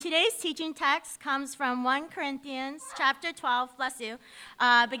Today's teaching text comes from 1 Corinthians chapter 12, bless you,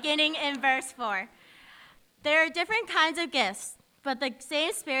 beginning in verse 4. There are different kinds of gifts, but the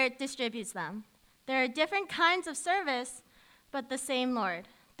same Spirit distributes them. There are different kinds of service, but the same Lord.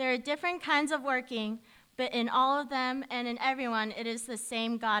 There are different kinds of working, but in all of them and in everyone, it is the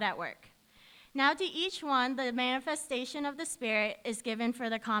same God at work. Now to each one, the manifestation of the Spirit is given for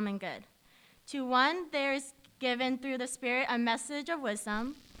the common good. To one, there is given through the Spirit a message of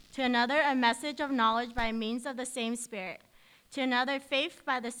wisdom, to another a message of knowledge by means of the same Spirit, to another faith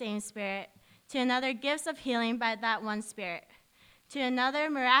by the same Spirit, to another gifts of healing by that one Spirit, to another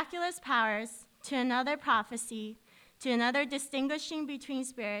miraculous powers, to another prophecy, to another distinguishing between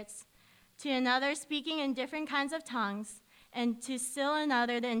spirits, to another speaking in different kinds of tongues, and to still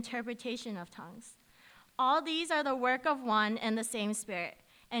another the interpretation of tongues. All these are the work of one and the same Spirit,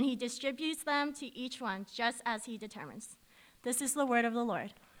 and he distributes them to each one just as he determines. This is the word of the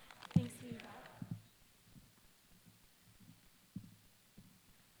Lord. Thanks be to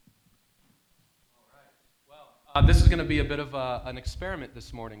God. This is going to be a bit of an experiment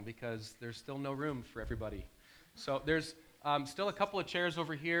this morning because there's still no room for everybody. So there's still a couple of chairs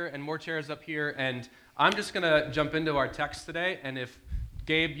over here and more chairs up here, and I'm just going to jump into our text today, and if,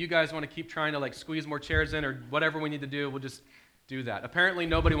 Gabe, you guys want to keep trying to squeeze more chairs in or whatever we need to do, we'll just do that. Apparently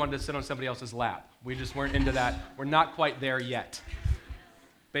nobody wanted to sit on somebody else's lap. We just weren't into that. We're not quite there yet.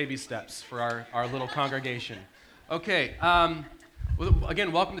 Baby steps for our little congregation. Okay,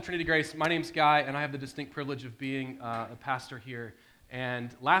 again, welcome to Trinity Grace. My name's Guy, and I have the distinct privilege of being a pastor here.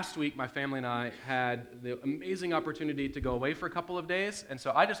 And last week, my family and I had the amazing opportunity to go away for a couple of days. And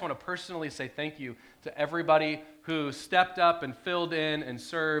so I just want to personally say thank you to everybody who stepped up and filled in and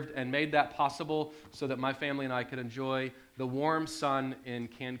served and made that possible so that my family and I could enjoy the warm sun in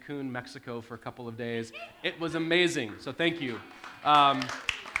Cancun, Mexico for a couple of days. It was amazing, so thank you.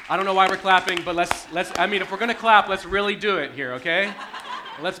 I don't know why we're clapping, but let's if we're going to clap, let's really do it here, okay?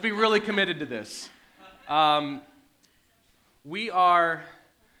 Let's be really committed to this. We are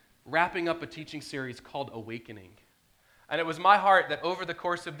wrapping up a teaching series called Awakening. And it was my heart that over the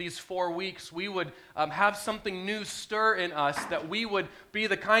course of these 4 weeks, we would have something new stir in us, that we would be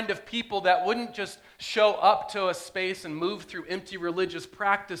the kind of people that wouldn't just show up to a space and move through empty religious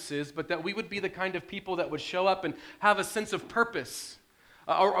practices, but that we would be the kind of people that would show up and have a sense of purpose,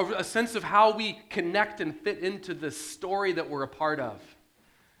 or a sense of how we connect and fit into the story that we're a part of.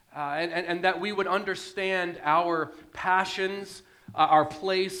 And that we would understand our passions, our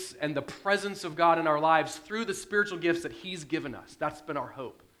place, and the presence of God in our lives through the spiritual gifts that He's given us. That's been our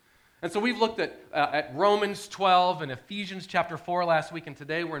hope. And so we've looked at Romans 12 and Ephesians chapter 4 last week, and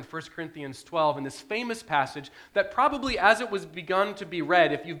today we're in 1 Corinthians 12, in this famous passage that probably as it was begun to be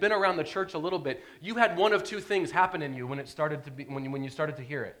read, if you've been around the church a little bit, you had one of two things happen in you when you started to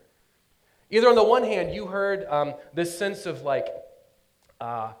hear it. Either on the one hand, you heard this sense of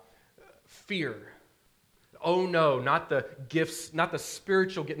fear. Oh no, not the gifts, not the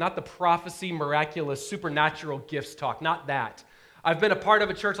spiritual gift, not the prophecy, miraculous, supernatural gifts talk, not that. I've been a part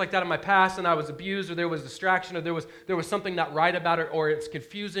of a church like that in my past, and I was abused, or there was distraction, or there was something not right about it, or it's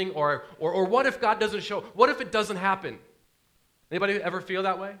confusing, or what if God doesn't show? What if it doesn't happen? Anybody ever feel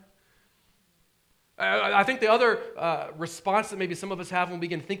that way? I think the other response that maybe some of us have when we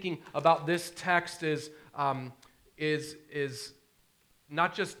begin thinking about this text is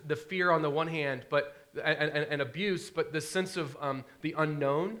not just the fear on the one hand, but and abuse, but the sense of the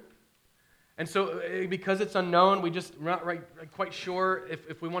unknown. And so because it's unknown, we just not quite sure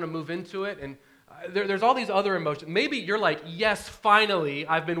if we want to move into it. And there's all these other emotions. Maybe you're like, yes, finally,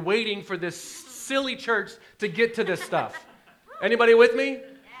 I've been waiting for this silly church to get to this stuff. Anybody with me?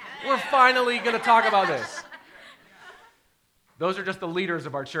 We're finally going to talk about this. Those are just the leaders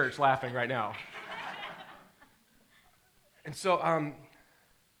of our church laughing right now. And so,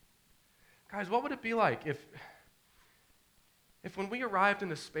 guys, what would it be like if when we arrived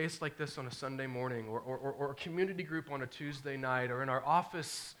in a space like this on a Sunday morning, or a community group on a Tuesday night, or in our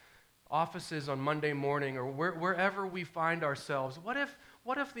offices on Monday morning, or wherever we find ourselves, what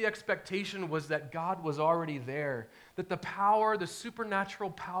if the expectation was that God was already there, that the power, the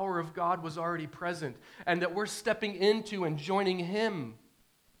supernatural power of God was already present, and that we're stepping into and joining Him?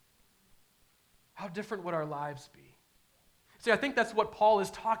 How different would our lives be? See, I think that's what Paul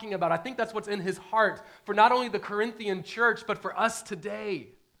is talking about. I think that's what's in his heart for not only the Corinthian church, but for us today.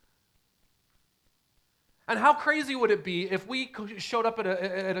 And how crazy would it be if we showed up at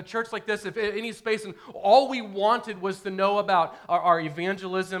a church like this, if any space, and all we wanted was to know about our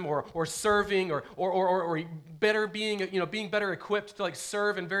evangelism or serving or better being better equipped to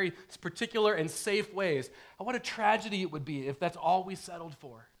serve in very particular and safe ways? What a tragedy it would be if that's all we settled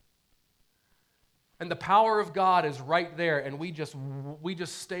for. And the power of God is right there, and we just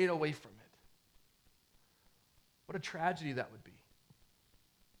stayed away from it. What a tragedy that would be.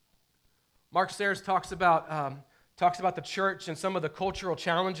 Mark Sayers talks about the church and some of the cultural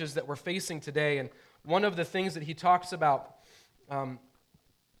challenges that we're facing today, and one of the things that he talks about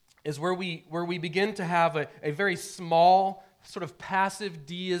is where we begin to have a very small, sort of passive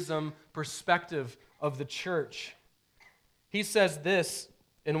deism perspective of the church. He says this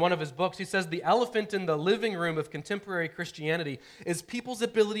in one of his books. He says, the elephant in the living room of contemporary Christianity is people's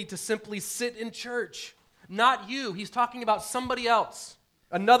ability to simply sit in church. Not you. He's talking about somebody else,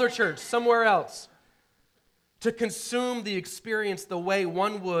 another church, somewhere else. To consume the experience the way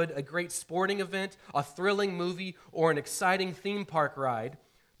one would a great sporting event, a thrilling movie, or an exciting theme park ride.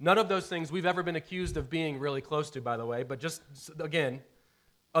 None of those things we've ever been accused of being really close to, by the way, but just, again,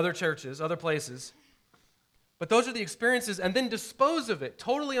 other churches, other places. But those are the experiences, and then dispose of it,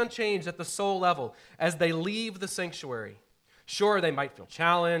 totally unchanged at the soul level, as they leave the sanctuary. Sure, they might feel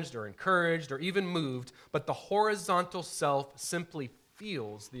challenged or encouraged or even moved, but the horizontal self simply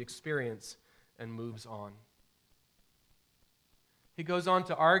feels the experience and moves on. He goes on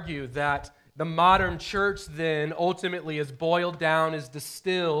to argue that the modern church then ultimately is boiled down, is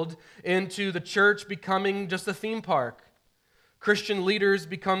distilled into the church becoming just a theme park. Christian leaders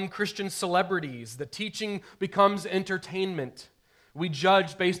become Christian celebrities. The teaching becomes entertainment. We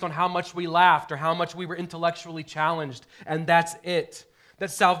judge based on how much we laughed or how much we were intellectually challenged, and that's it. That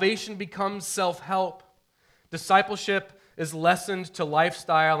salvation becomes self-help. Discipleship is lessened to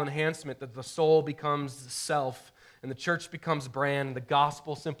lifestyle enhancement, that the soul becomes self, and the church becomes brand, and the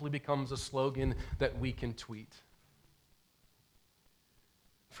gospel simply becomes a slogan that we can tweet.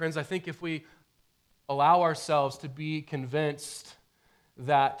 Friends, I think if we allow ourselves to be convinced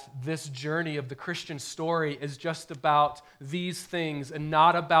that this journey of the Christian story is just about these things and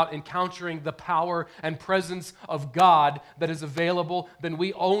not about encountering the power and presence of God that is available, then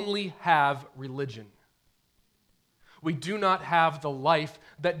we only have religion. We do not have the life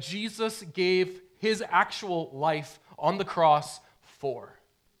that Jesus gave his actual life on the cross for.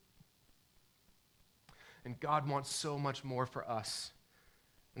 And God wants so much more for us,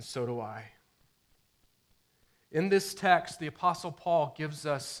 and so do I. In this text, the Apostle Paul gives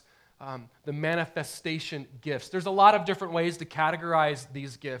us the manifestation gifts. There's a lot of different ways to categorize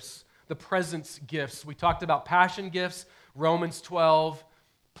these gifts. The presence gifts. We talked about passion gifts, Romans 12,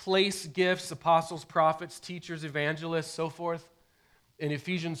 place gifts, apostles, prophets, teachers, evangelists, so forth, in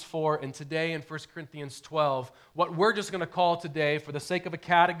Ephesians 4, and today in 1 Corinthians 12. What we're just going to call today, for the sake of a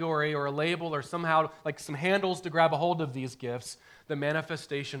category or a label or somehow like some handles to grab a hold of these gifts, the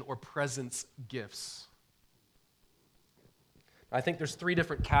manifestation or presence gifts. I think there's 3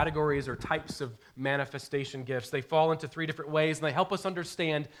 different categories or types of manifestation gifts. They fall into 3 different ways, and they help us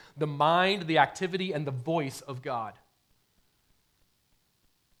understand the mind, the activity, and the voice of God.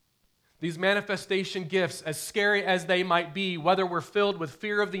 These manifestation gifts, as scary as they might be, whether we're filled with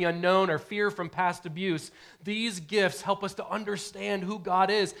fear of the unknown or fear from past abuse, these gifts help us to understand who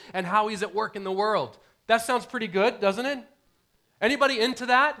God is and how He's at work in the world. That sounds pretty good, doesn't it? Anybody into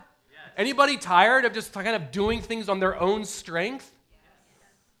that? Anybody tired of just kind of doing things on their own strength? Yes.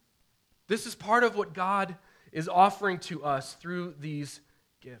 This is part of what God is offering to us through these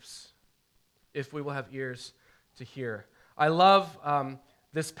gifts, if we will have ears to hear. I love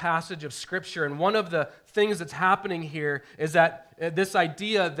this passage of Scripture, and one of the things that's happening here is that this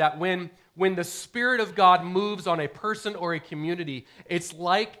idea that when the Spirit of God moves on a person or a community, it's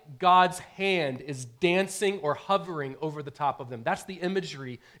like God's hand is dancing or hovering over the top of them. That's the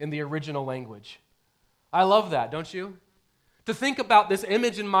imagery in the original language. I love that, don't you? To think about this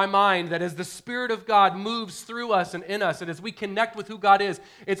image in my mind, that as the Spirit of God moves through us and in us, and as we connect with who God is,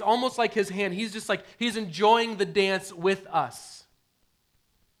 it's almost like His hand, He's just like, He's enjoying the dance with us.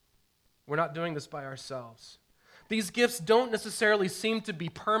 We're not doing this by ourselves. These gifts don't necessarily seem to be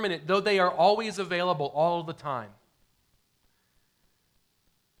permanent, though they are always available all the time.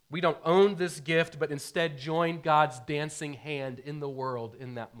 We don't own this gift, but instead join God's dancing hand in the world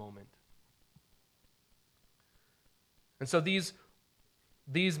in that moment. And so these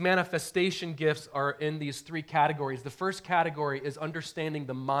manifestation gifts are in these 3 categories. The first category is understanding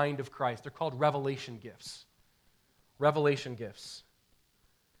the mind of Christ. They're called revelation gifts. Revelation gifts.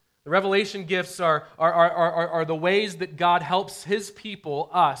 The revelation gifts are the ways that God helps His people,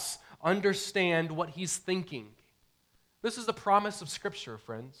 us, understand what He's thinking. This is the promise of Scripture,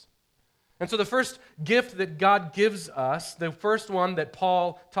 friends. And so the first gift that God gives us, the first one that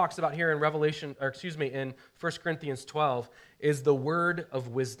Paul talks about here in in 1 Corinthians 12, is the word of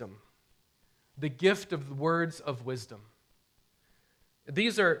wisdom. The gift of the words of wisdom.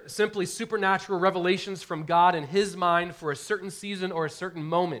 These are simply supernatural revelations from God in His mind for a certain season or a certain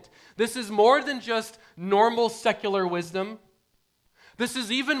moment. This is more than just normal secular wisdom. This is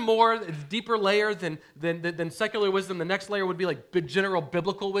even more, it's a deeper layer than secular wisdom. The next layer would be like general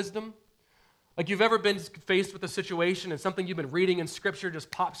biblical wisdom. Like you've ever been faced with a situation and something you've been reading in Scripture just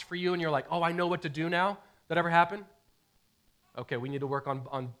pops for you and you're like, oh, I know what to do now? That ever happen? Okay, we need to work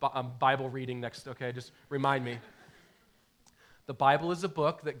on Bible reading next, okay? Just remind me. The Bible is a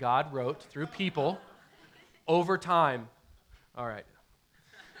book that God wrote through people over time. All right.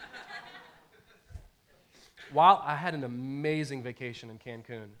 While I had an amazing vacation in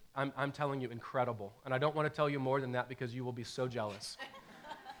Cancun, I'm telling you, incredible. And I don't want to tell you more than that because you will be so jealous.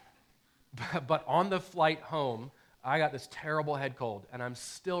 But on the flight home, I got this terrible head cold, and I'm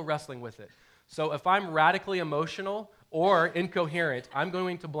still wrestling with it. So if I'm radically emotional or incoherent, I'm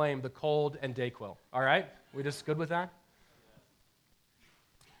going to blame the cold and Dayquil. All right? We just good with that?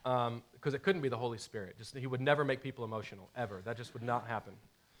 Because it couldn't be the Holy Spirit. He would never make people emotional, ever. That just would not happen.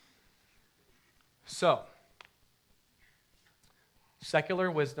 So, secular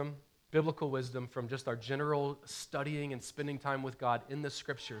wisdom, biblical wisdom from just our general studying and spending time with God in the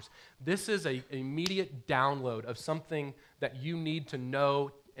Scriptures. This is an immediate download of something that you need to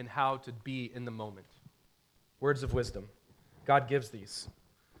know and how to be in the moment. Words of wisdom. God gives these.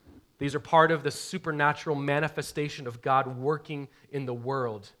 These are part of the supernatural manifestation of God working in the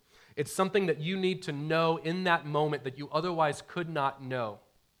world. It's something that you need to know in that moment that you otherwise could not know.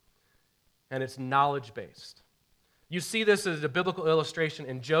 And it's knowledge-based. You see this as a biblical illustration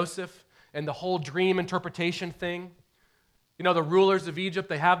in Joseph and the whole dream interpretation thing. You know, the rulers of Egypt,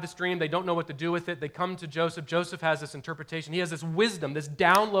 they have this dream. They don't know what to do with it. They come to Joseph. Joseph has this interpretation. He has this wisdom, this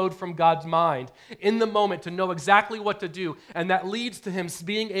download from God's mind in the moment to know exactly what to do. And that leads to him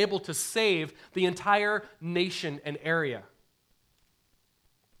being able to save the entire nation and area.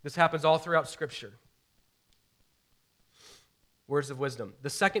 This happens all throughout Scripture. Words of wisdom.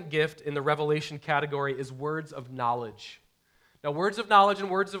 The second gift in the revelation category is words of knowledge. Now, words of knowledge and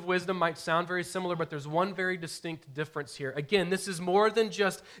words of wisdom might sound very similar, but there's one very distinct difference here. Again, this is more than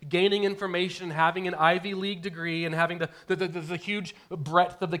just gaining information, having an Ivy League degree, and having the huge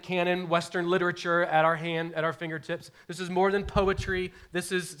breadth of the canon, Western literature at our fingertips. This is more than poetry.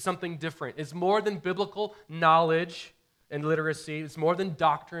 This is something different. It's more than biblical knowledge and literacy. It's more than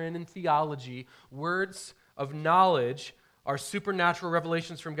doctrine and theology. Words of knowledge are supernatural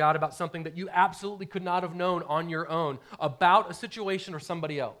revelations from God about something that you absolutely could not have known on your own, about a situation or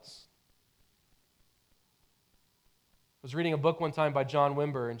somebody else. I was reading a book one time by John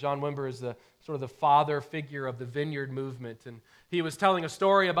Wimber, and John Wimber is the sort of the father figure of the Vineyard movement. And he was telling a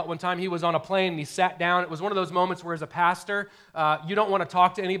story about one time he was on a plane and he sat down. It was one of those moments where as a pastor, you don't want to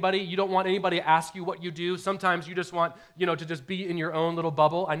talk to anybody. You don't want anybody to ask you what you do. Sometimes you just want, to just be in your own little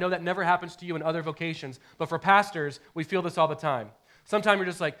bubble. I know that never happens to you in other vocations, but for pastors, we feel this all the time. Sometimes you're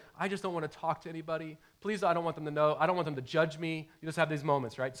just like, I just don't want to talk to anybody. Please, I don't want them to know. I don't want them to judge me. You just have these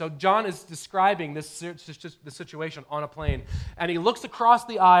moments, right? So John is describing this situation on a plane, and he looks across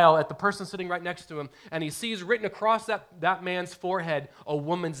the aisle at the person sitting right next to him, and he sees written across that man's forehead a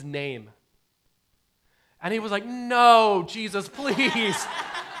woman's name. And he was like, no, Jesus, please.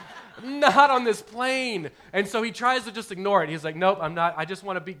 Not on this plane. And so he tries to just ignore it. He's like, nope, I'm not. I just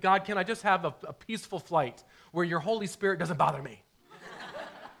want to be, God, can I just have a peaceful flight where your Holy Spirit doesn't bother me?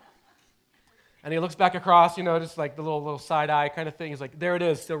 And he looks back across, just like the little side eye kind of thing. He's like, there it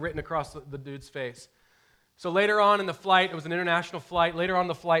is, still written across the dude's face. So later on in the flight, it was an international flight. Later on in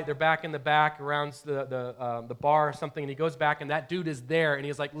the flight, they're back in the back around the bar or something, and he goes back, and that dude is there, and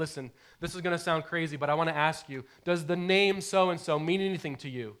he's like, listen, this is going to sound crazy, but I want to ask you, does the name so-and-so mean anything to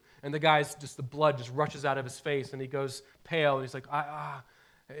you? And the guy's the blood just rushes out of his face, and he goes pale, and he's like,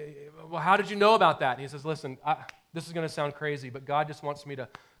 well, how did you know about that? And he says, listen, this is going to sound crazy, but God just wants me to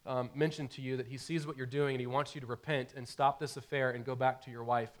mention to you that he sees what you're doing, and he wants you to repent and stop this affair and go back to your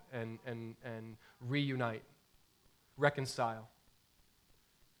wife and reunite, reconcile.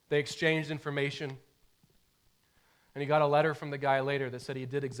 They exchanged information, and he got a letter from the guy later that said he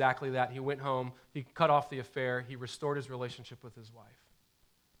did exactly that. He went home, he cut off the affair, he restored his relationship with his wife.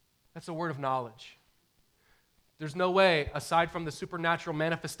 That's a word of knowledge. There's no way, aside from the supernatural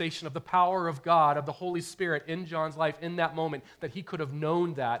manifestation of the power of God, of the Holy Spirit in John's life in that moment, that he could have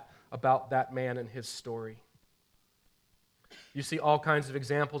known that about that man and his story. You see all kinds of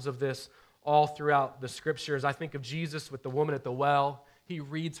examples of this all throughout the Scriptures. I think of Jesus with the woman at the well. He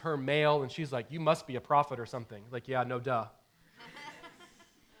reads her mail, and she's like, you must be a prophet or something. Like, yeah, no duh.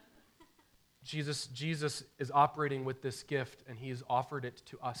 Jesus is operating with this gift, and he's offered it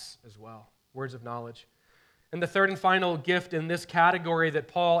to us as well. Words of knowledge. And the third and final gift in this category that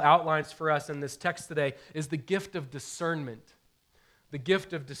Paul outlines for us in this text today is the gift of discernment. The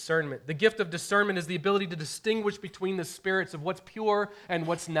gift of discernment. The gift of discernment is the ability to distinguish between the spirits of what's pure and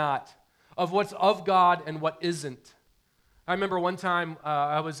what's not, of what's of God and what isn't. I remember one time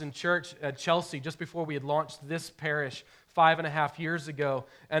I was in church at Chelsea just before we had launched this parish 5.5 years ago,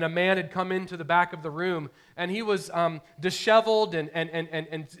 and a man had come into the back of the room, and he was disheveled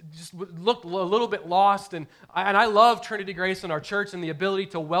and just looked a little bit lost. And I love Trinity Grace in our church and the ability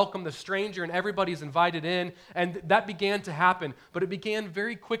to welcome the stranger, and everybody's invited in, and that began to happen. But it began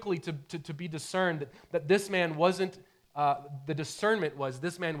very quickly to be discerned that this man wasn't, the discernment was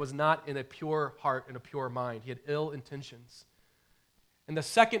this man was not in a pure heart and a pure mind. He had ill intentions. And the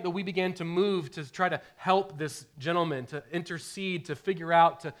second that we began to move to try to help this gentleman, to intercede, to figure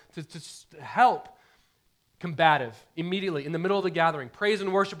out, to help, combative, immediately, in the middle of the gathering. Praise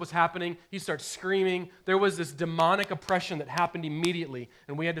and worship was happening. He starts screaming. There was this demonic oppression that happened immediately.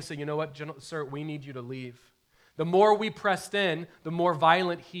 And we had to say, you know what, sir, we need you to leave. The more we pressed in, the more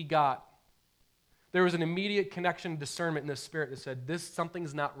violent he got. There was an immediate connection, discernment in the spirit that said,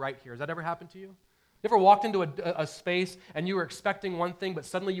 something's not right here. Has that ever happened to you? You ever walked into a space and you were expecting one thing, but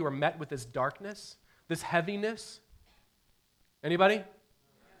suddenly you were met with this darkness, this heaviness? Anybody?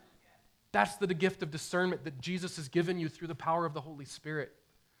 That's the gift of discernment that Jesus has given you through the power of the Holy Spirit.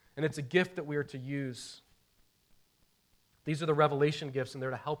 And it's a gift that we are to use. These are the revelation gifts, and they're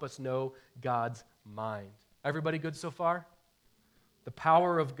to help us know God's mind. Everybody good so far? The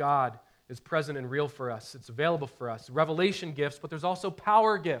power of God is present and real for us. It's available for us. Revelation gifts, but there's also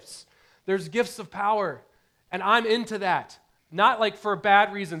power gifts. There's gifts of power, and I'm into that. Not like for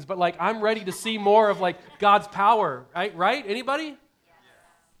bad reasons, but like I'm ready to see more of like God's power, right? Anybody? Yes.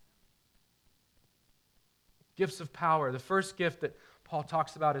 Gifts of power. The first gift that Paul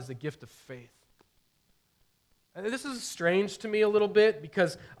talks about is the gift of faith. And this is strange to me a little bit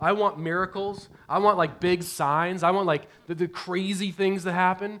because I want miracles. I want like big signs. I want like the crazy things that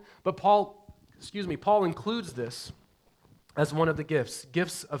happen. But Paul includes this as one of the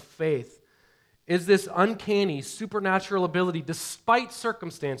gifts of faith, is this uncanny, supernatural ability, despite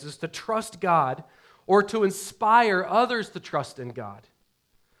circumstances, to trust God or to inspire others to trust in God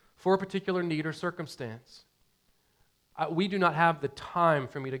for a particular need or circumstance. We do not have the time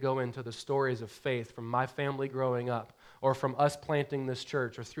for me to go into the stories of faith from my family growing up or from us planting this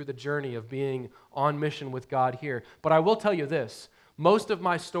church or through the journey of being on mission with God here. But I will tell you this, most of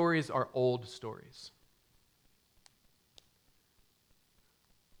my stories are old stories.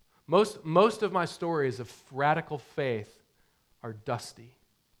 Most of my stories of radical faith are dusty.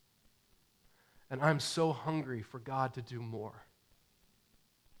 And I'm so hungry for God to do more.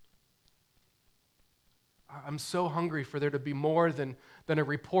 I'm so hungry for there to be more than a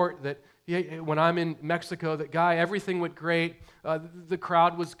report that when I'm in Mexico, that guy, everything went great, the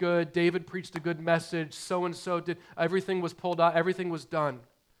crowd was good, David preached a good message, so-and-so did, everything was pulled out, everything was done.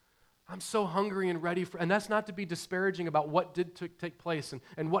 I'm so hungry and ready for, and that's not to be disparaging about what did take place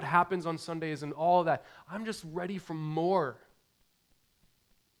and what happens on Sundays and all of that. I'm just ready for more.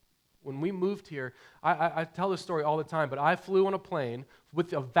 When we moved here, I tell this story all the time, but I flew on a plane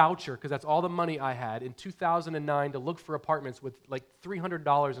with a voucher, because that's all the money I had, in 2009 to look for apartments with like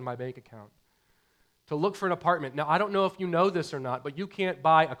 $300 in my bank account. To look for an apartment. Now, I don't know if you know this or not, but you can't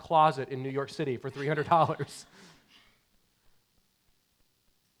buy a closet in New York City for $300.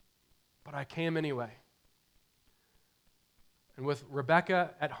 But I came anyway. And with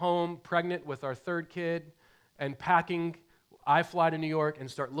Rebecca at home, pregnant with our third kid, and packing, I fly to New York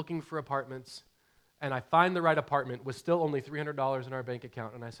and start looking for apartments, and I find the right apartment with still only $300 in our bank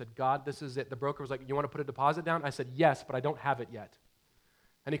account, and I said, God, this is it. The broker was like, you want to put a deposit down? I said, yes, but I don't have it yet.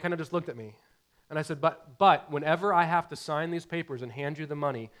 And he kind of just looked at me, and I said, but whenever I have to sign these papers and hand you the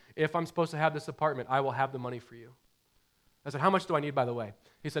money, if I'm supposed to have this apartment, I will have the money for you. I said, how much do I need, by the way?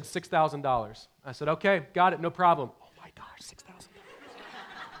 He said, $6,000. I said, okay, got it, no problem. Oh my gosh, $6,000.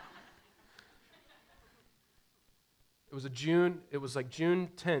 It was like June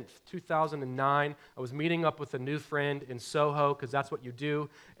 10th, 2009. I was meeting up with a new friend in Soho, because that's what you do.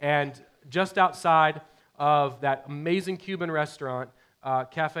 And just outside of that amazing Cuban restaurant,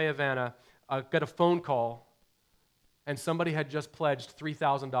 Cafe Havana, I got a phone call, and somebody had just pledged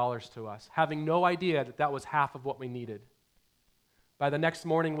 $3,000 to us, having no idea that that was half of what we needed. By the next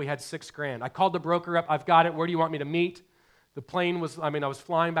morning, we had $6,000. I called the broker up. I've got it. Where do you want me to meet? The plane was, I was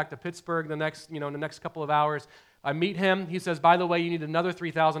flying back to Pittsburgh in the next couple of hours. I meet him. He says, by the way, you need another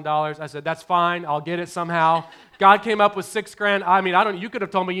 $3,000. I said, that's fine. I'll get it somehow. God came up with $6,000. You could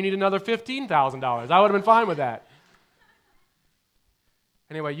have told me you need another $15,000. I would have been fine with that.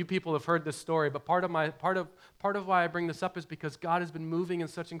 Anyway, you people have heard this story, but part of why I bring this up is because God has been moving in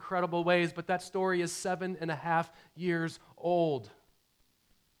such incredible ways, but that story is 7.5 years old.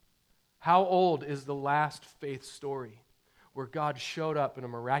 How old is the last faith story where God showed up in a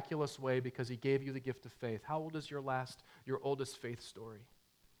miraculous way because he gave you the gift of faith? How old is your oldest faith story?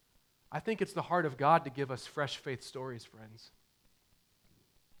 I think it's the heart of God to give us fresh faith stories, friends.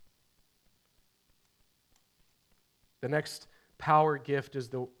 The next power gift is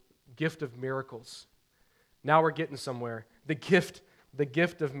the gift of miracles. Now we're getting somewhere. The gift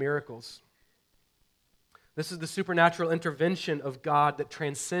of miracles. This is the supernatural intervention of God that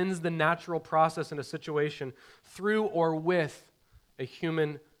transcends the natural process in a situation through or with a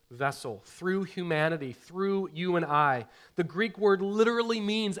human vessel, through humanity, through you and I. The Greek word literally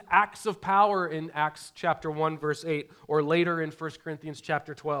means acts of power in Acts chapter 1, verse 8, or later in 1 Corinthians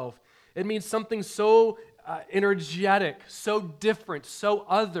chapter 12. It means something so energetic, so different, so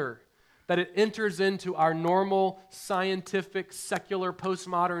other, that it enters into our normal, scientific, secular,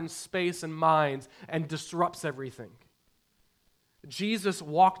 postmodern space and minds and disrupts everything. Jesus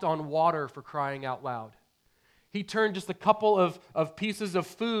walked on water, for crying out loud. He turned just a couple of pieces of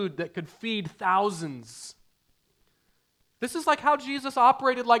food that could feed thousands. This is like how Jesus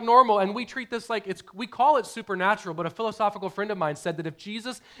operated like normal, and we treat this like we call it supernatural, but a philosophical friend of mine said that if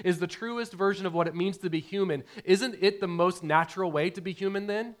Jesus is the truest version of what it means to be human, isn't it the most natural way to be human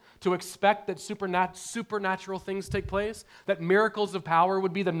then? To expect that supernatural things take place? That miracles of power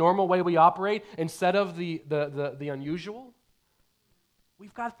would be the normal way we operate instead of the unusual?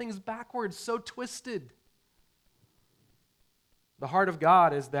 We've got things backwards, so twisted. The heart of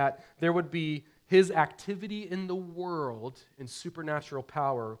God is that there would be his activity in the world in supernatural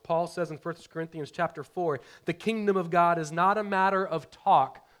power. Paul says in 1 Corinthians chapter 4, the kingdom of God is not a matter of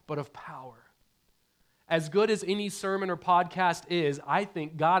talk, but of power. As good as any sermon or podcast is, I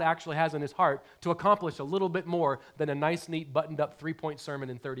think God actually has in his heart to accomplish a little bit more than a nice, neat, buttoned-up 3-point sermon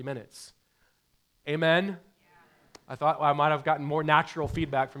in 30 minutes. Amen? Yeah. I thought I might have gotten more natural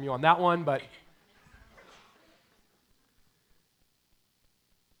feedback from you on that one, but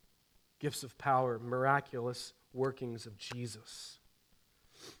gifts of power, miraculous workings of Jesus.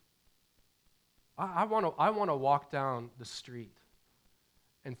 I want to walk down the street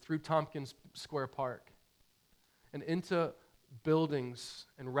and through Tompkins Square Park and into buildings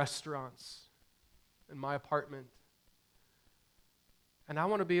and restaurants and my apartment. And I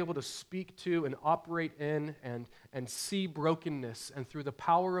want to be able to speak to and operate in and see brokenness, and through the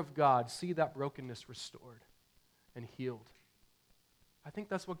power of God, see that brokenness restored and healed. I think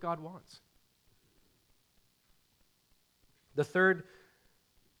that's what God wants. The third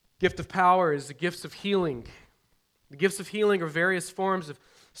gift of power is the gifts of healing. The gifts of healing are various forms of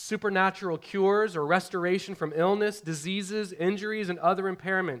supernatural cures or restoration from illness, diseases, injuries, and other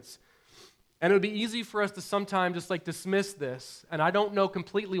impairments. And it would be easy for us to sometimes just dismiss this. And I don't know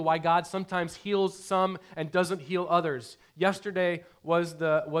completely why God sometimes heals some and doesn't heal others. Yesterday was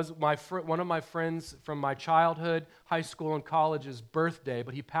one of my friends from my childhood, high school, and college's birthday,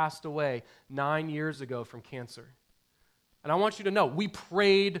 but he passed away 9 years ago from cancer. And I want you to know, we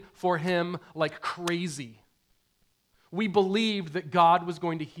prayed for him like crazy. We believed that God was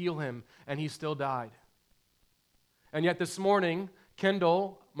going to heal him, and he still died. And yet this morning,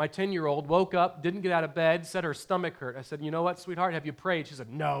 Kendall, my 10-year-old, woke up, didn't get out of bed, said her stomach hurt. I said, you know what, sweetheart, have you prayed? She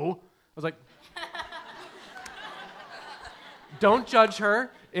said, no. I was like, don't judge her.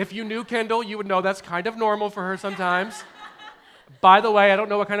 If you knew Kendall, you would know that's kind of normal for her sometimes. By the way, I don't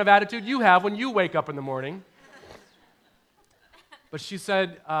know what kind of attitude you have when you wake up in the morning. But she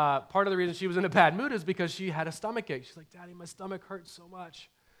said part of the reason she was in a bad mood is because she had a stomach ache. She's like, Daddy, my stomach hurts so much.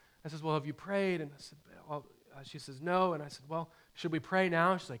 I said, well, have you prayed? And I said, well, she says, no. And I said, well, should we pray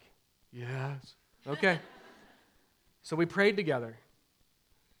now? She's like, yes. Okay. So we prayed together.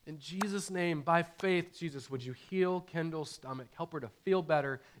 In Jesus' name, by faith, Jesus, would you heal Kendall's stomach? Help her to feel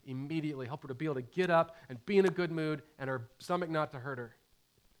better immediately. Help her to be able to get up and be in a good mood and her stomach not to hurt her.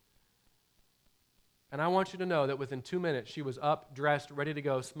 And I want you to know that within 2 minutes, she was up, dressed, ready to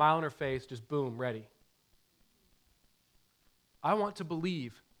go, smile on her face, just boom, ready. I want to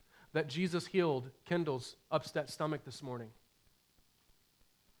believe that Jesus healed Kendall's upset stomach this morning.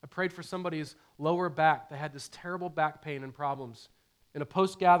 I prayed for somebody's lower back. They had this terrible back pain and problems in a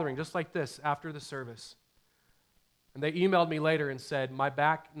post-gathering just like this after the service. And they emailed me later and said, my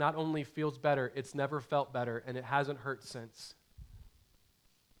back not only feels better, it's never felt better, and it hasn't hurt since.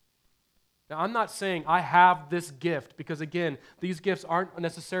 Now, I'm not saying I have this gift because, again, these gifts aren't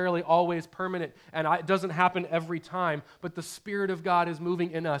necessarily always permanent and it doesn't happen every time, but the Spirit of God is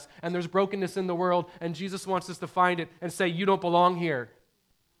moving in us and there's brokenness in the world and Jesus wants us to find it and say, you don't belong here.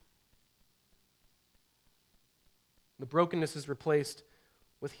 The brokenness is replaced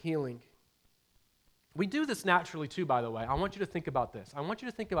with healing. We do this naturally too, by the way. I want you to think about this. I want you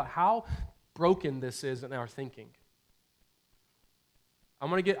to think about how broken this is in our thinking. I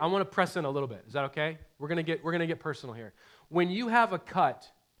want to press in a little bit. Is that okay? We're going to get personal here. When you have a cut,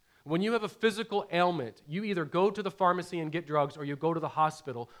 when you have a physical ailment, you either go to the pharmacy and get drugs or you go to the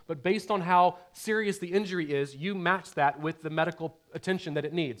hospital, but based on how serious the injury is, you match that with the medical attention that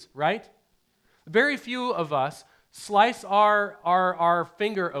it needs, right? Very few of us slice our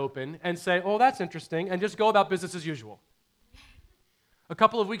finger open and say, oh, that's interesting, and just go about business as usual. A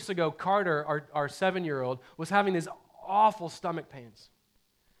couple of weeks ago, Carter, our 7-year-old, was having these awful stomach pains.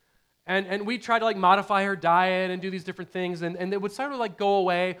 And we tried to modify her diet and do these different things, and it would sort of go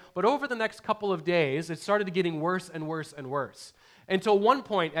away, but over the next couple of days, it started getting worse and worse and worse. Until one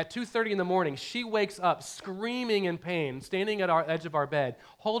point, at 2:30 in the morning, she wakes up screaming in pain, standing at our edge of our bed,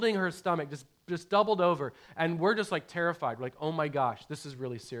 holding her stomach just doubled over, and we're just terrified. We're oh my gosh, this is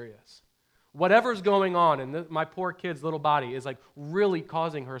really serious. Whatever's going on in my poor kid's little body is really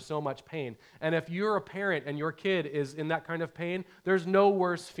causing her so much pain. And if you're a parent and your kid is in that kind of pain, there's no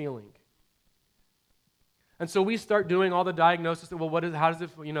worse feeling. And so we start doing all the diagnosis. Well, how does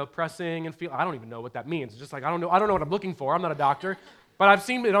it, pressing and feel? I don't even know what that means. It's just I don't know what I'm looking for. I'm not a doctor, but I've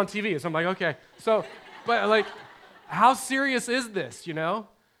seen it on TV. So I'm okay. So, but how serious is this?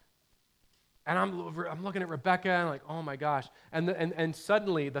 And I'm looking at Rebecca and oh my gosh. And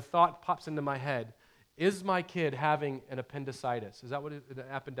suddenly the thought pops into my head, is my kid having an appendicitis? Is that what an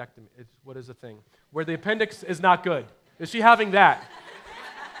appendectomy? What is the thing? Where the appendix is not good. Is she having that?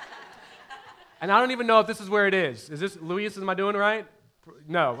 And I don't even know if this is where it is. Is this, Luis, am I doing it right?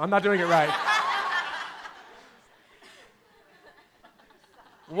 No, I'm not doing it right.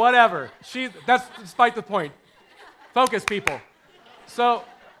 Whatever. That's despite the point. Focus, people. So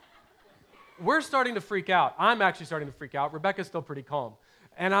we're starting to freak out. I'm actually starting to freak out. Rebecca's still pretty calm.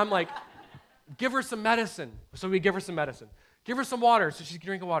 And I'm give her some medicine. So we give her some medicine. Give her some water so she can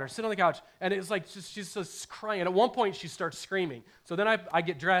drink water. Sit on the couch. And it's she's just crying. And at one point, she starts screaming. So then I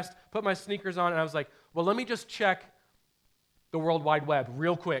get dressed, put my sneakers on, and I was well, let me just check the World Wide Web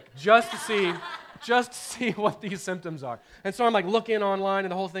real quick just to see what these symptoms are. And so I'm looking online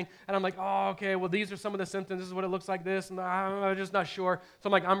and the whole thing, and I'm oh, okay, well, these are some of the symptoms. This is what it looks like and I'm just not sure.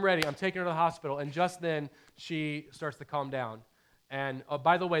 So I'm ready. I'm taking her to the hospital. And just then, she starts to calm down. And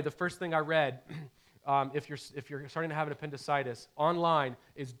by the way, the first thing I read, if you're starting to have an appendicitis online,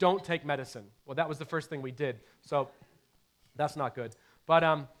 is don't take medicine. Well, that was the first thing we did. So that's not good.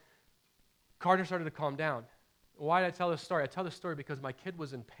 But Carter started to calm down. Why did I tell this story? I tell this story because my kid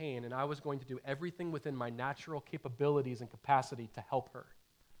was in pain, and I was going to do everything within my natural capabilities and capacity to help her.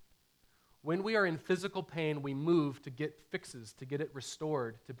 When we are in physical pain, we move to get fixes, to get it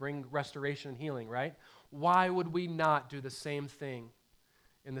restored, to bring restoration and healing, right? Why would we not do the same thing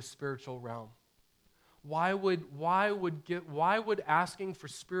in the spiritual realm? Why would asking for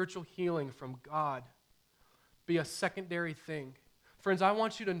spiritual healing from God be a secondary thing? Friends, I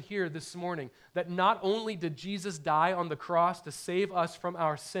want you to hear this morning that not only did Jesus die on the cross to save us from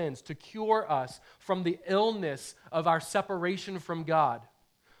our sins, to cure us from the illness of our separation from God,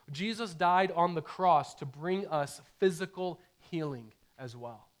 Jesus died on the cross to bring us physical healing as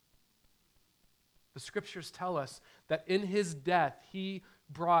well. The scriptures tell us that in his death, he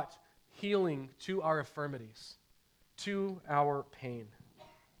brought healing to our infirmities, to our pain.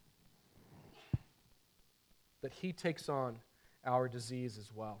 That he takes on our disease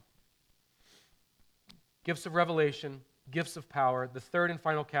as well. Gifts of revelation, gifts of power. The third and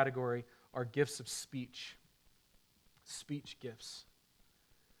final category are gifts of speech. Speech gifts.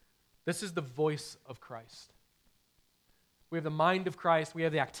 This is the voice of Christ. We have the mind of Christ, we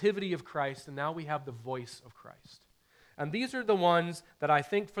have the activity of Christ, and now we have the voice of Christ. And these are the ones that I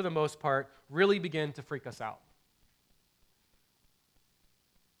think, for the most part, really begin to freak us out.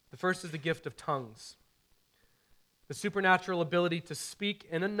 The first is the gift of tongues. The supernatural ability to speak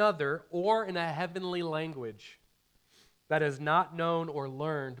in another or in a heavenly language that is not known or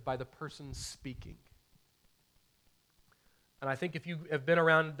learned by the person speaking. And I think if you have been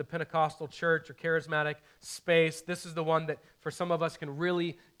around the Pentecostal church or charismatic space, this is the one that for some of us can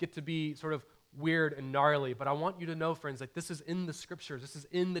really get to be sort of weird and gnarly. But I want you to know, friends, like this is in the scriptures. This is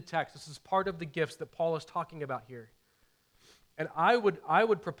in the text. This is part of the gifts that Paul is talking about here. And I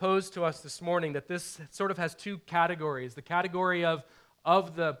would propose to us this morning that this sort of has two categories. The category of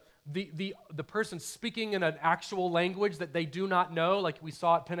the person speaking in an actual language that they do not know, like we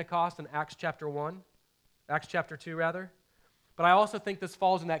saw at Pentecost in Acts chapter 2 rather. But I also think this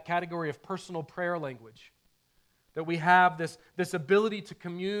falls in that category of personal prayer language. That we have this ability to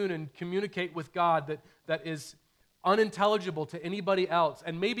commune and communicate with God that is unintelligible to anybody else,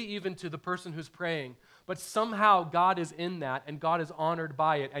 and maybe even to the person who's praying, but somehow God is in that, and God is honored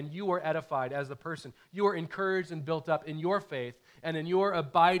by it, and you are edified as a person. You are encouraged and built up in your faith and in your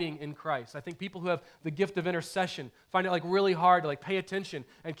abiding in Christ. I think people who have the gift of intercession find it like really hard to like pay attention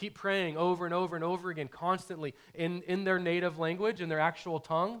and keep praying over and over and over again constantly in their native language, in their actual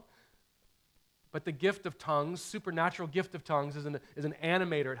tongue. But the gift of tongues, supernatural gift of tongues, is an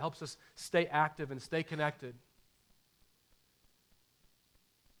animator. It helps us stay active and stay connected.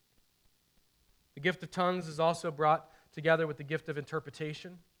 The gift of tongues is also brought together with the gift of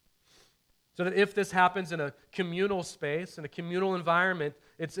interpretation. So that if this happens in a communal space, in a communal environment,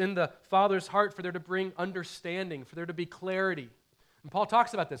 it's in the Father's heart for there to bring understanding, for there to be clarity. And Paul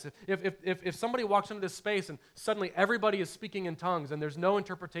talks about this. If somebody walks into this space and suddenly everybody is speaking in tongues and there's no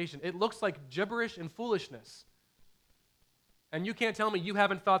interpretation, it looks like gibberish and foolishness. And you can't tell me you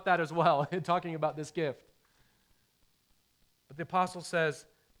haven't thought that as well in talking about this gift. But the apostle says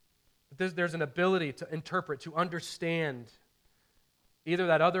that there's an ability to interpret, to understand either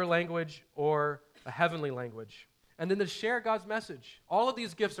that other language or a heavenly language. And then to share God's message. All of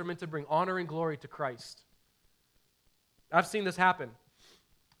these gifts are meant to bring honor and glory to Christ. I've seen this happen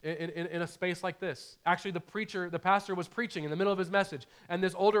in a space like this. Actually, the pastor was preaching in the middle of his message, and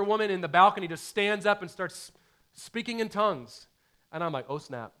this older woman in the balcony just stands up and starts speaking in tongues. And I'm like, oh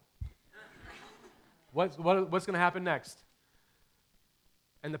snap. What's going to happen next?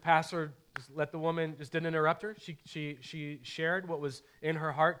 And the pastor just let the woman, just didn't interrupt her. She shared what was in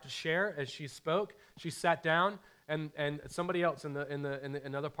her heart to share as she spoke. She sat down, and somebody else in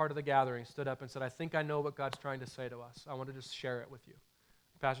another part of the gathering stood up and said, I think I know what God's trying to say to us. I want to just share it with you.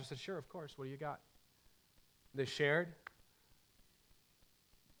 The pastor said, sure, of course. What do you got? They shared,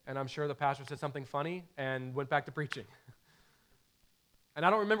 and I'm sure the pastor said something funny and went back to preaching. And I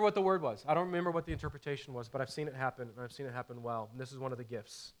don't remember what the word was. I don't remember what the interpretation was, but I've seen it happen, and I've seen it happen well. And this is one of the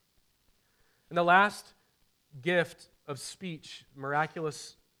gifts. And the last gift of speech,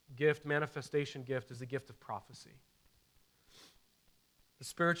 miraculous gift, manifestation gift, is the gift of prophecy. The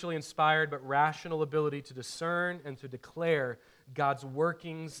spiritually inspired but rational ability to discern and to declare God's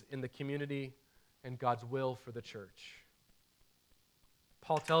workings in the community and God's will for the church.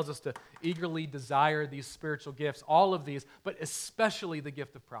 Paul tells us to eagerly desire these spiritual gifts, all of these, but especially the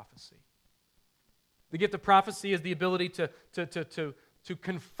gift of prophecy. The gift of prophecy is the ability to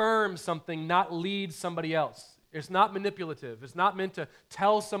confirm something, not lead somebody else. It's not manipulative. It's not meant to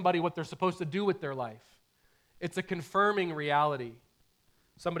tell somebody what they're supposed to do with their life. It's a confirming reality.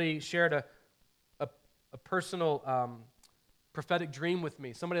 Somebody shared a personal prophetic dream with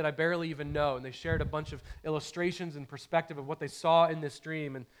me, somebody that I barely even know, and they shared a bunch of illustrations and perspective of what they saw in this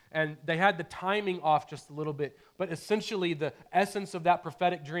dream, and they had the timing off just a little bit, but essentially the essence of that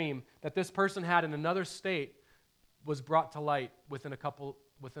prophetic dream that this person had in another state was brought to light within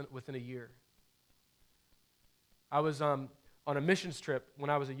a year. I was on a missions trip when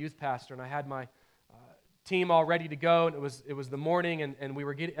I was a youth pastor, and I had my team all ready to go, and it was the morning, and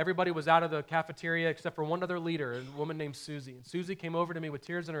everybody was out of the cafeteria except for one other leader, a woman named Susie. And Susie came over to me with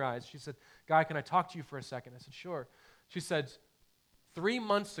tears in her eyes. She said, Guy, can I talk to you for a second? I said, sure. She said, 3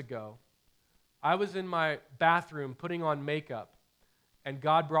 months ago, I was in my bathroom putting on makeup, and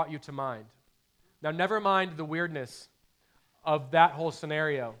God brought you to mind. Now, never mind the weirdness of that whole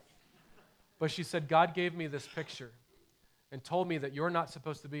scenario, but she said, God gave me this picture and told me that you're not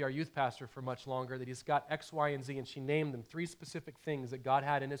supposed to be our youth pastor for much longer, that he's got X, Y, and Z, and she named them 3 specific things that God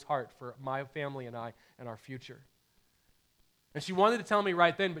had in his heart for my family and I and our future. And she wanted to tell me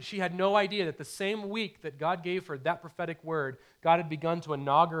right then, but she had no idea that the same week that God gave her that prophetic word, God had begun to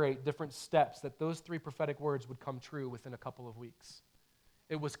inaugurate different steps, that those 3 prophetic words would come true within a couple of weeks.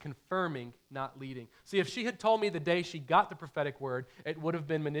 It was confirming, not leading. See, if she had told me the day she got the prophetic word, it would have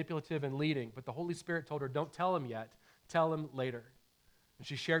been manipulative and leading, but the Holy Spirit told her, don't tell him yet. Tell him later. And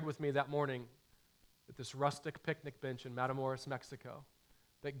she shared with me that morning at this rustic picnic bench in Matamoros, Mexico,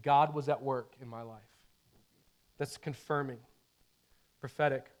 that God was at work in my life. That's confirming.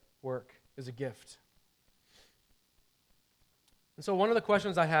 Prophetic work is a gift. And so one of the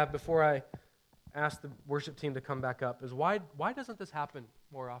questions I have before I ask the worship team to come back up is why doesn't this happen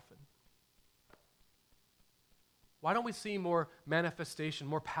more often? Why don't we see more manifestation,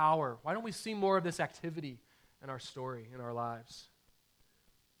 more power? Why don't we see more of this activity in our story, in our lives?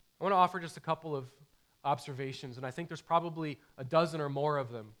 I want to offer just a couple of observations, and I think there's probably a dozen or more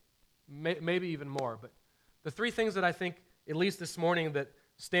of them, maybe even more. But the 3 things that I think, at least this morning, that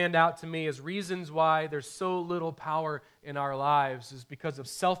stand out to me as reasons why there's so little power in our lives is because of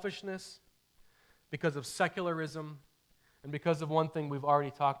selfishness, because of secularism, and because of one thing we've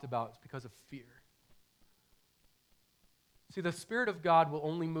already talked about, it's because of fear. See, the Spirit of God will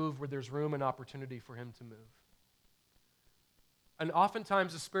only move where there's room and opportunity for him to move. And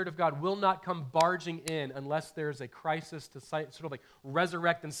oftentimes the Spirit of God will not come barging in unless there's a crisis to sort of like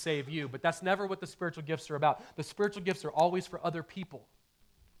resurrect and save you. But that's never what the spiritual gifts are about. The spiritual gifts are always for other people.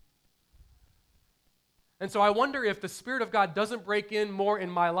 And so I wonder if the Spirit of God doesn't break in more in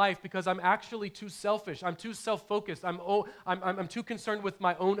my life because I'm actually too selfish. I'm too self-focused. I'm too concerned with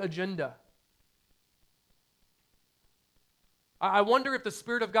my own agenda. I wonder if the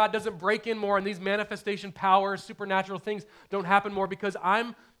Spirit of God doesn't break in more and these manifestation powers, supernatural things don't happen more because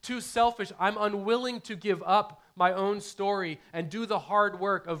I'm too selfish. I'm unwilling to give up my own story and do the hard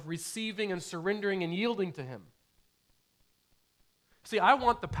work of receiving and surrendering and yielding to Him. See, I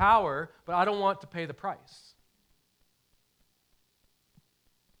want the power, but I don't want to pay the price.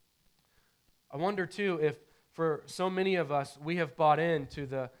 I wonder, too, if for so many of us, we have bought into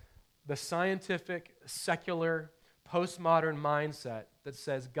the scientific, secular, postmodern mindset that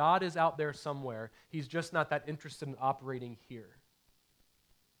says God is out there somewhere. He's just not that interested in operating here.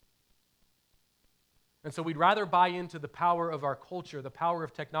 And so we'd rather buy into the power of our culture, the power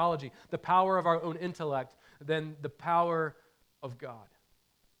of technology, the power of our own intellect than the power of God.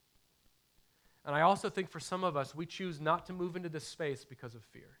 And I also think for some of us, we choose not to move into this space because of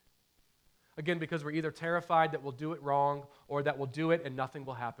fear. Again, because we're either terrified that we'll do it wrong or that we'll do it and nothing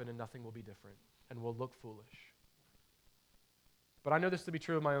will happen and nothing will be different and we'll look foolish. But I know this to be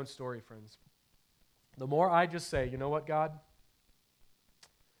true of my own story, friends. The more I just say, you know what, God?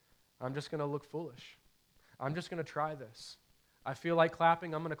 I'm just going to look foolish. I'm just going to try this. I feel like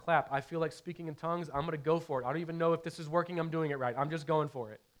clapping, I'm going to clap. I feel like speaking in tongues, I'm going to go for it. I don't even know if this is working, I'm doing it right. I'm just going for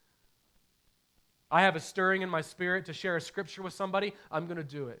it. I have a stirring in my spirit to share a scripture with somebody, I'm going to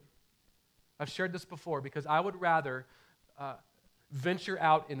do it. I've shared this before because I would rather venture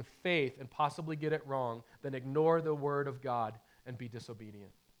out in faith and possibly get it wrong than ignore the word of God and be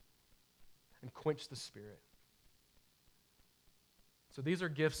disobedient and quench the Spirit. So these are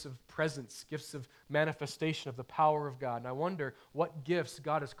gifts of presence, gifts of manifestation of the power of God. And I wonder what gifts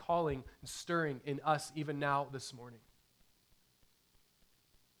God is calling and stirring in us even now this morning.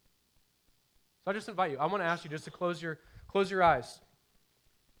 So I just invite you, I want to ask you just to close your eyes,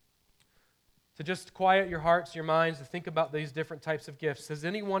 to just quiet your hearts, your minds, to think about these different types of gifts. Has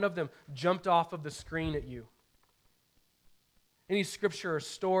any one of them jumped off of the screen at you? Any scripture or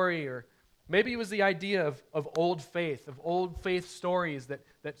story, or maybe it was the idea of old faith stories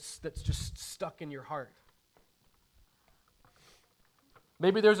that's just stuck in your heart.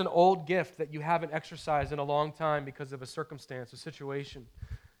 Maybe there's an old gift that you haven't exercised in a long time because of a circumstance, a situation.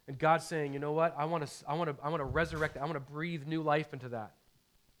 And God's saying, you know what? I want to resurrect it. I want to breathe new life into that.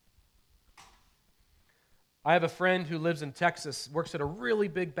 I have a friend who lives in Texas, works at a really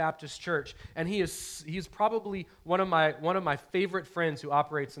big Baptist church, and he's probably one of my favorite friends who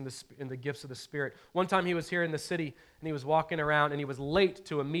operates in the gifts of the Spirit. One time he was here in the city, and he was walking around, and he was late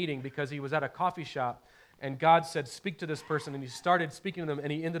to a meeting because he was at a coffee shop, and God said, speak to this person, and he started speaking to them,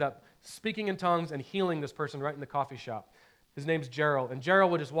 and he ended up speaking in tongues and healing this person right in the coffee shop. His name's Gerald, and Gerald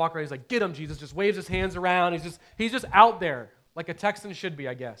would just walk around, he's like, get him, Jesus, just waves his hands around, he's just out there, like a Texan should be,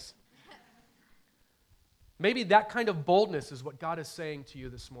 I guess. Maybe that kind of boldness is what God is saying to you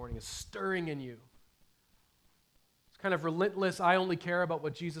this morning, is stirring in you. It's kind of relentless, I only care about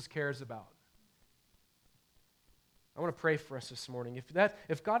what Jesus cares about. I want to pray for us this morning.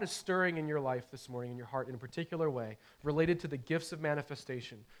 If God is stirring in your life this morning, in your heart, in a particular way, related to the gifts of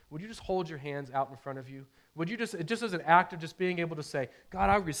manifestation, would you just hold your hands out in front of you? Would you just as an act of just being able to say, God,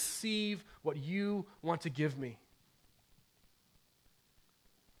 I receive what you want to give me.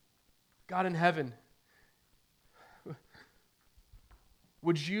 God in heaven,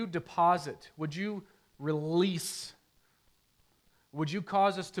 would you deposit, would you release, would you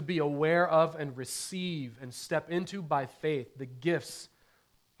cause us to be aware of and receive and step into by faith the gifts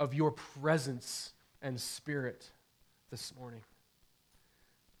of your presence and Spirit this morning?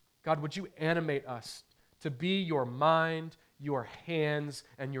 God, would you animate us to be your mind, your hands,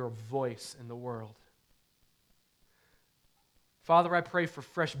 and your voice in the world? Father, I pray for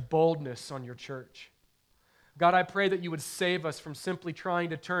fresh boldness on your church. God, I pray that you would save us from simply trying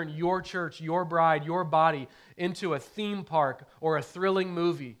to turn your church, your bride, your body into a theme park or a thrilling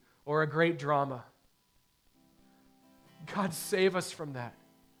movie or a great drama. God, save us from that.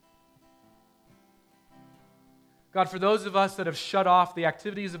 God, for those of us that have shut off the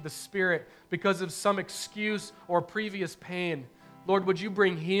activities of the Spirit because of some excuse or previous pain, Lord, would you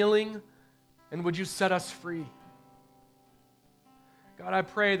bring healing and would you set us free? God, I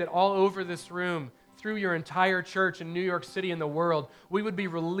pray that all over this room, through your entire church in New York City and the world, we would be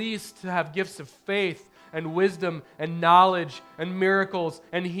released to have gifts of faith and wisdom and knowledge and miracles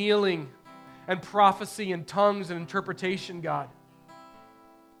and healing and prophecy and tongues and interpretation, God.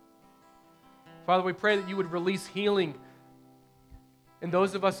 Father, we pray that you would release healing in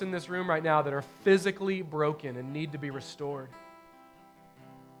those of us in this room right now that are physically broken and need to be restored.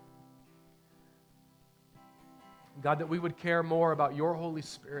 God, that we would care more about your Holy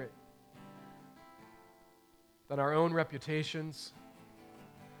Spirit than our own reputations,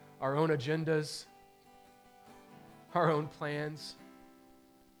 our own agendas, our own plans.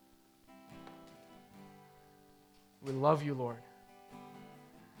 We love you, Lord.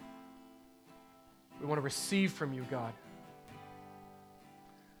 We want to receive from you, God.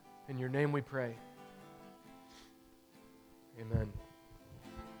 In your name we pray. Amen.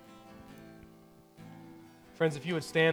 Friends, if you would stand.